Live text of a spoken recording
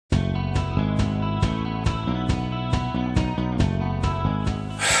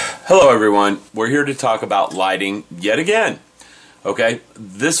Hello everyone, we're here to talk about lighting yet again. Okay,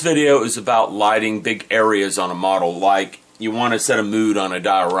 this video is about lighting big areas on a model, like you want to set a mood on a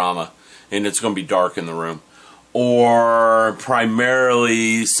diorama and it's going to be dark in the room. Or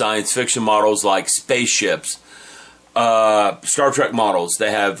primarily science fiction models like spaceships, Star Trek models.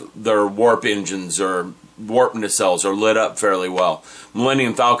 They have their warp engines or warp nacelles are lit up fairly well.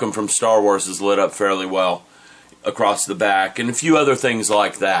 Millennium Falcon from Star Wars is lit up fairly well across the back, and a few other things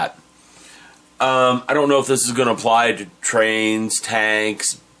like that. I don't know if this is going to apply to trains,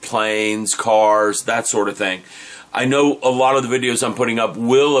 tanks, planes, cars, that sort of thing. I know a lot of the videos I'm putting up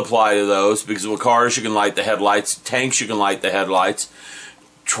will apply to those, because with cars you can light the headlights, tanks you can light the headlights,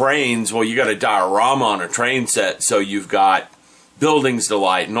 trains, well, you got a diorama on a train set, so you've got buildings to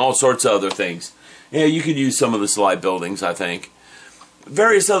light and all sorts of other things. Yeah, you could use some of this to light buildings, I think.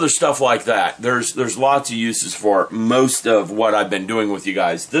 Various other stuff like that. There's lots of uses for most of what I've been doing with you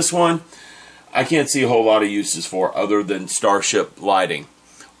guys. This one, I can't see a whole lot of uses for other than starship lighting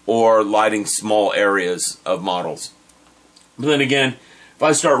or lighting small areas of models. But then again, if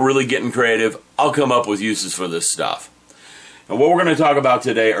I start really getting creative, I'll come up with uses for this stuff. And what we're going to talk about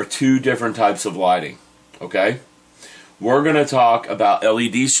today are two different types of lighting. Okay? We're going to talk about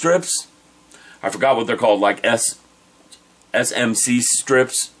LED strips. I forgot what they're called, like SMC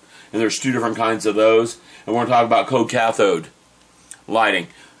strips, and there's two different kinds of those. And we're going to talk about cold cathode lighting.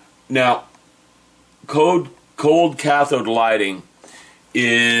 Now, cold cathode lighting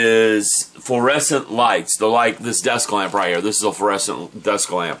is fluorescent lights. They're like this desk lamp right here. This is a fluorescent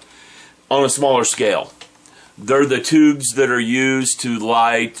desk lamp on a smaller scale. They're the tubes that are used to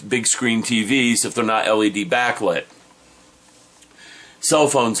light big screen TVs if they're not LED backlit. Cell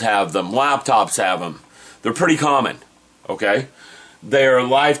phones have them. Laptops have them. They're pretty common. Okay? Their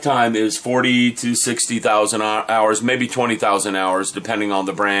lifetime is 40 to 60,000 hours, maybe 20,000 hours, depending on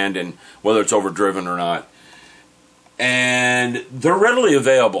the brand and whether it's overdriven or not. And they're readily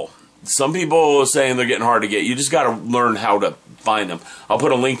available. Some people are saying they're getting hard to get. You just got to learn how to find them. I'll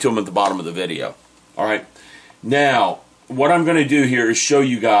put a link to them at the bottom of the video. Alright? Now, what I'm going to do here is show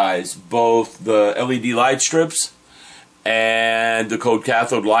you guys both the LED light strips and the cold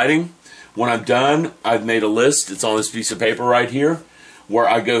cathode lighting. When I'm done, I've made a list. It's on this piece of paper right here, where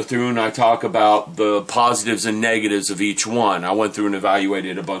I go through and I talk about the positives and negatives of each one. I went through and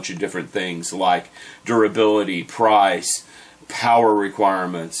evaluated a bunch of different things like durability, price, power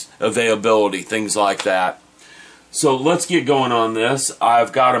requirements, availability, things like that. So let's get going on this.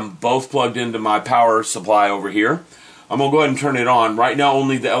 I've got them both plugged into my power supply over here. I'm going to go ahead and turn it on. Right now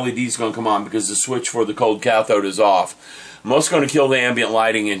only the LED is going to come on because the switch for the cold cathode is off. I'm also going to kill the ambient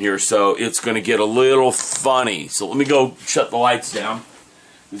lighting in here, so it's going to get a little funny. So let me go shut the lights down,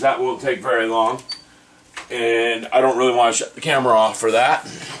 because that won't take very long. And I don't really want to shut the camera off for that.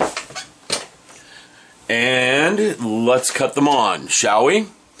 And let's cut them on, shall we?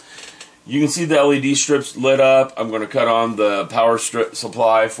 You can see the LED strips lit up. I'm going to cut on the power strip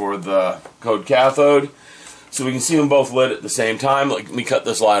supply for the cold cathode, so we can see them both lit at the same time. Let me cut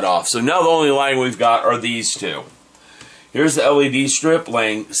this light off. So now the only lighting we've got are these two. Here's the LED strip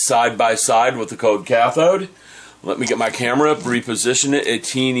laying side by side with the cold cathode. Let me get my camera up, reposition it a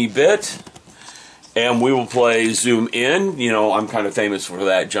teeny bit, and we will play zoom in. You know, I'm kind of famous for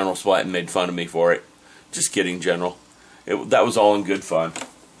that. General Splat made fun of me for it. Just kidding, General. That was all in good fun.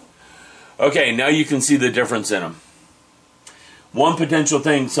 Okay, now you can see the difference in them. One potential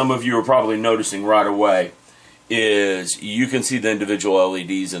thing some of you are probably noticing right away is you can see the individual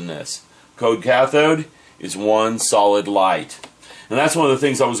LEDs in this. Cold cathode is one solid light. And that's one of the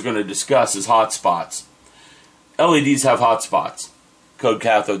things I was going to discuss is hot spots. LEDs have hot spots. Cold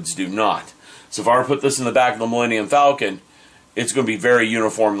cathodes do not. So if I were to put this in the back of the Millennium Falcon, it's going to be very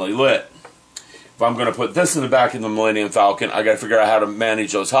uniformly lit. If I'm going to put this in the back of the Millennium Falcon, I got to figure out how to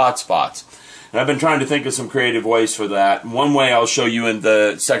manage those hot spots. And I've been trying to think of some creative ways for that. One way I'll show you in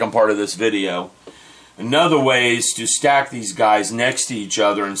the second part of this video. Another way is to stack these guys next to each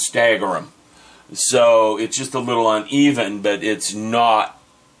other and stagger them. So it's just a little uneven, but it's not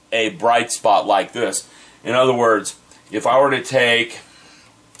a bright spot like this. In other words, if I were to take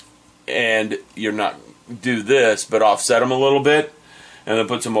and do this, but offset them a little bit, and then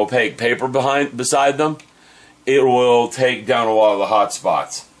put some opaque paper beside them, it will take down a lot of the hot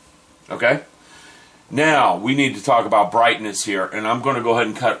spots. Okay? Now, we need to talk about brightness here, and I'm going to go ahead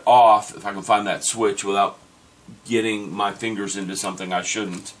and cut off, if I can find that switch without getting my fingers into something I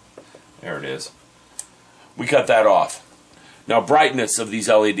shouldn't. There it is. We cut that off. Now, brightness of these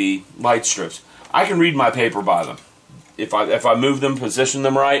LED light strips. I can read my paper by them. If I move them, position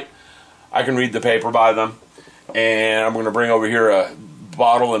them right, I can read the paper by them. And I'm going to bring over here a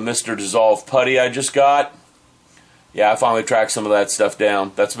bottle of Mr. Dissolve putty I just got. Yeah, I finally tracked some of that stuff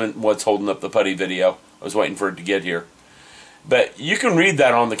down. That's been what's holding up the putty video. I was waiting for it to get here. But you can read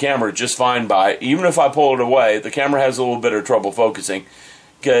that on the camera just fine by it. Even if I pull it away, the camera has a little bit of trouble focusing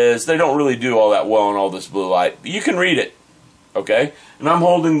because they don't really do all that well in all this blue light. But you can read it, okay? And I'm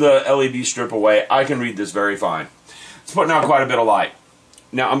holding the LED strip away. I can read this very fine. It's putting out quite a bit of light.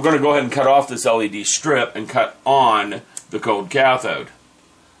 Now I'm going to go ahead and cut off this LED strip and cut on the cold cathode.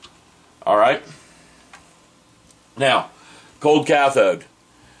 Alright? Now, cold cathode.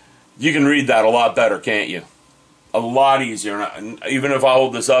 You can read that a lot better, can't you? A lot easier. And even if I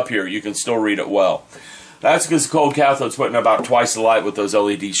hold this up here, you can still read it well. That's because cold cathode's putting about twice the light what those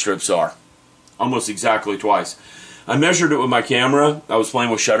LED strips are. Almost exactly twice. I measured it with my camera. I was playing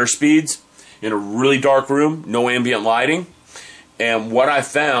with shutter speeds in a really dark room, no ambient lighting. And what I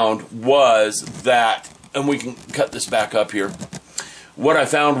found was that, and we can cut this back up here. What I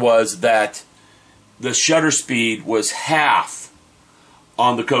found was that the shutter speed was half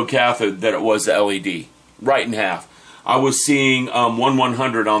on the cold cathode that it was the LED. Right in half. I was seeing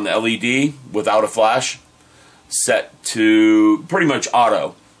 1/100 on the LED without a flash, set to pretty much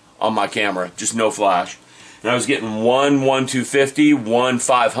auto on my camera, just no flash. And I was getting 1/250,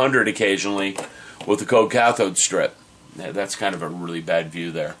 1/500 occasionally with the cold cathode strip. Now, that's kind of a really bad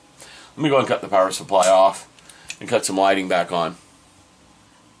view there. Let me go and cut the power supply off and cut some lighting back on.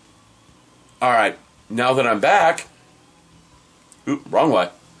 Alright, now that I'm back, oop, wrong way.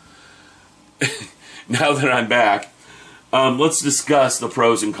 Now that I'm back, let's discuss the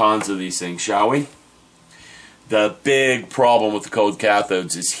pros and cons of these things, shall we? The big problem with the cold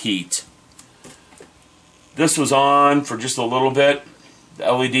cathodes is heat. This was on for just a little bit. The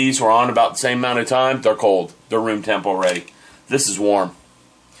LEDs were on about the same amount of time. They're cold. They're room temp already. This is warm.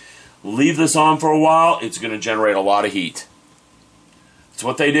 Leave this on for a while, it's going to generate a lot of heat. It's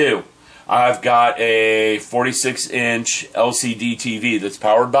what they do. I've got a 46-inch LCD TV that's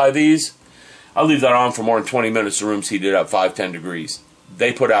powered by these. I leave that on for more than 20 minutes. The room's heated up 5-10 degrees.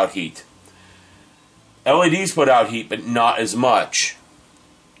 They put out heat. LEDs put out heat, but not as much.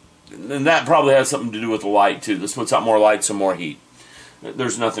 And that probably has something to do with the light, too. This puts out more light, so more heat.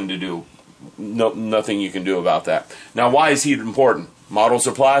 There's nothing to do. Nothing you can do about that. Now, why is heat important? Models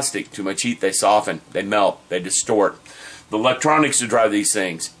are plastic. Too much heat, they soften, they melt, they distort. The electronics that drive these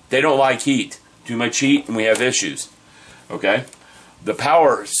things, they don't like heat. Too much heat, and we have issues. Okay? The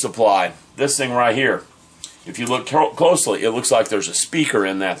power supply, this thing right here, if you look closely, it looks like there's a speaker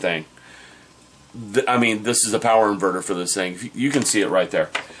in that thing. I mean, this is a power inverter for this thing. You can see it right there.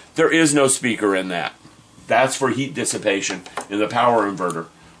 There is no speaker in that. That's for heat dissipation in the power inverter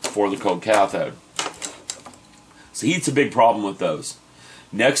for the cold cathode. So heat's a big problem with those.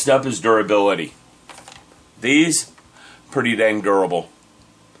 Next up is durability. These, pretty dang durable.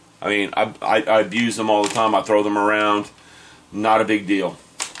 I mean, I abuse them all the time. I throw them around. Not a big deal.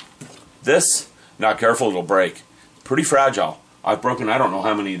 This, not careful, it'll break. Pretty fragile. I've broken I don't know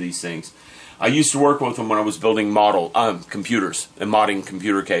how many of these things. I used to work with them when I was building computers and modding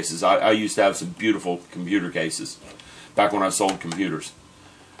computer cases. I used to have some beautiful computer cases back when I sold computers.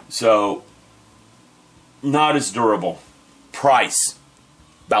 So, not as durable. Price,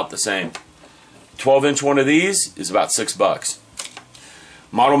 about the same. 12-inch one of these is about $6.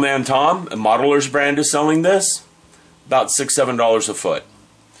 Model Man Tom, a Modeler's brand, is selling this. About $6-7 a foot.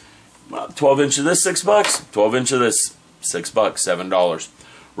 12 inch of this, $6. 12 inch of this, $6, $7.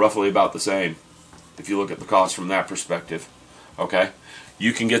 Roughly about the same, if you look at the cost from that perspective. Okay?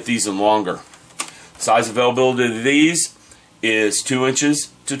 You can get these in longer. Size availability of these is 2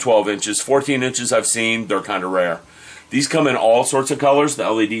 inches to 12 inches. 14 inches I've seen, they're kind of rare. These come in all sorts of colors.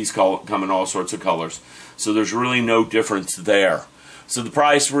 The LEDs come in all sorts of colors. So there's really no difference there. So the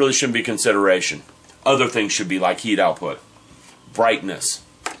price really shouldn't be consideration. Other things should be like heat output, brightness,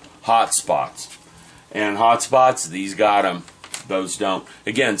 hot spots. And hot spots, these got them. Those don't.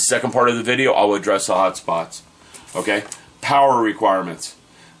 Again, second part of the video, I'll address the hot spots. Okay? Power requirements.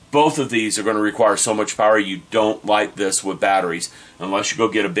 Both of these are going to require so much power you don't light this with batteries unless you go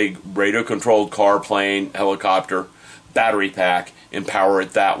get a big radio-controlled car, plane, helicopter, battery pack and power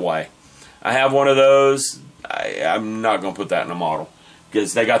it that way. I have one of those. I'm not going to put that in a model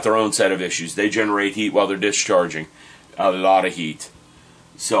because they got their own set of issues. They generate heat while they're discharging. A lot of heat.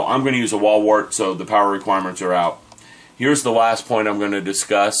 So I'm going to use a wall wart so the power requirements are out. Here's the last point I'm going to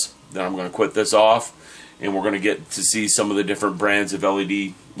discuss. Then I'm going to quit this off and we're going to get to see some of the different brands of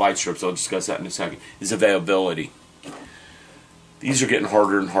LED light strips. I'll discuss that in a second. Is availability. These are getting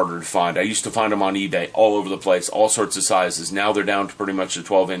harder and harder to find. I used to find them on eBay all over the place, all sorts of sizes. Now they're down to pretty much the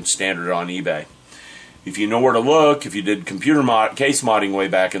 12-inch standard on eBay. If you know where to look, if you did computer case modding way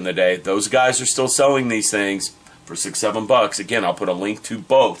back in the day, those guys are still selling these things for $6-7. Again, I'll put a link to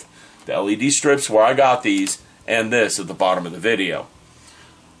both the LED strips where I got these and this at the bottom of the video.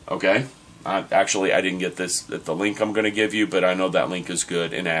 Okay? Actually, I didn't get this at the link I'm going to give you, but I know that link is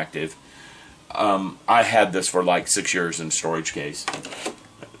good and active. I had this for like 6 years in storage case.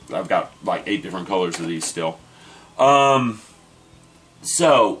 I've got like 8 different colors of these still.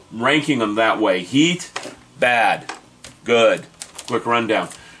 So, ranking them that way. Heat, bad, good. Quick rundown.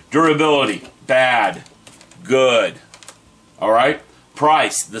 Durability, bad, good. Alright?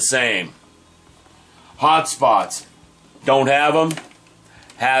 Price, the same. Hot spots, don't have them,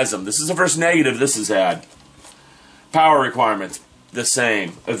 has them. This is the first negative this has had. Power requirements, the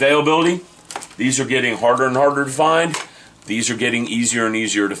same. Availability, these are getting harder and harder to find. These are getting easier and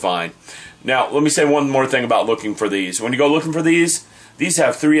easier to find. Now, let me say one more thing about looking for these. When you go looking for these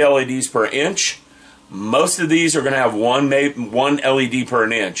have 3 LEDs per inch. Most of these are going to have one LED per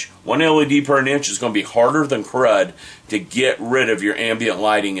an inch. 1 LED per an inch is going to be harder than crud to get rid of your ambient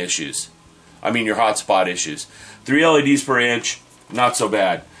lighting issues. I mean your hotspot issues. 3 LEDs per inch, not so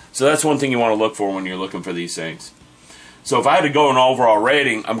bad. So that's one thing you want to look for when you're looking for these things. So if I had to go an overall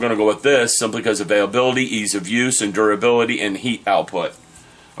rating, I'm going to go with this simply because availability, ease of use, and durability, and heat output.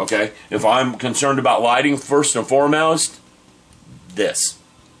 Okay? If I'm concerned about lighting first and foremost, this.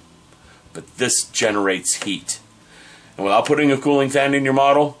 But this generates heat. And without putting a cooling fan in your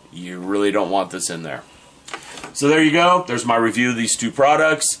model, you really don't want this in there. So there you go. There's my review of these 2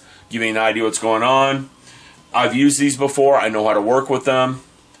 products. Give you an idea what's going on. I've used these before. I know how to work with them.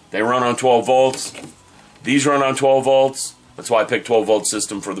 They run on 12 volts. These run on 12 volts. That's why I picked 12 volt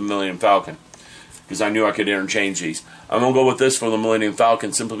system for the Millennium Falcon, because I knew I could interchange these. I'm going to go with this for the Millennium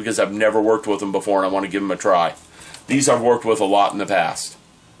Falcon simply because I've never worked with them before and I want to give them a try. These I've worked with a lot in the past.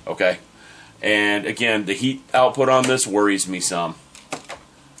 Okay? And again, the heat output on this worries me some.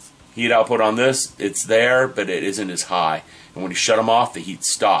 Heat output on this, it's there, but it isn't as high. And when you shut them off, the heat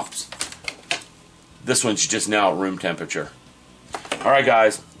stops. This one's just now at room temperature. Alright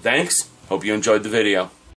guys, thanks. Hope you enjoyed the video.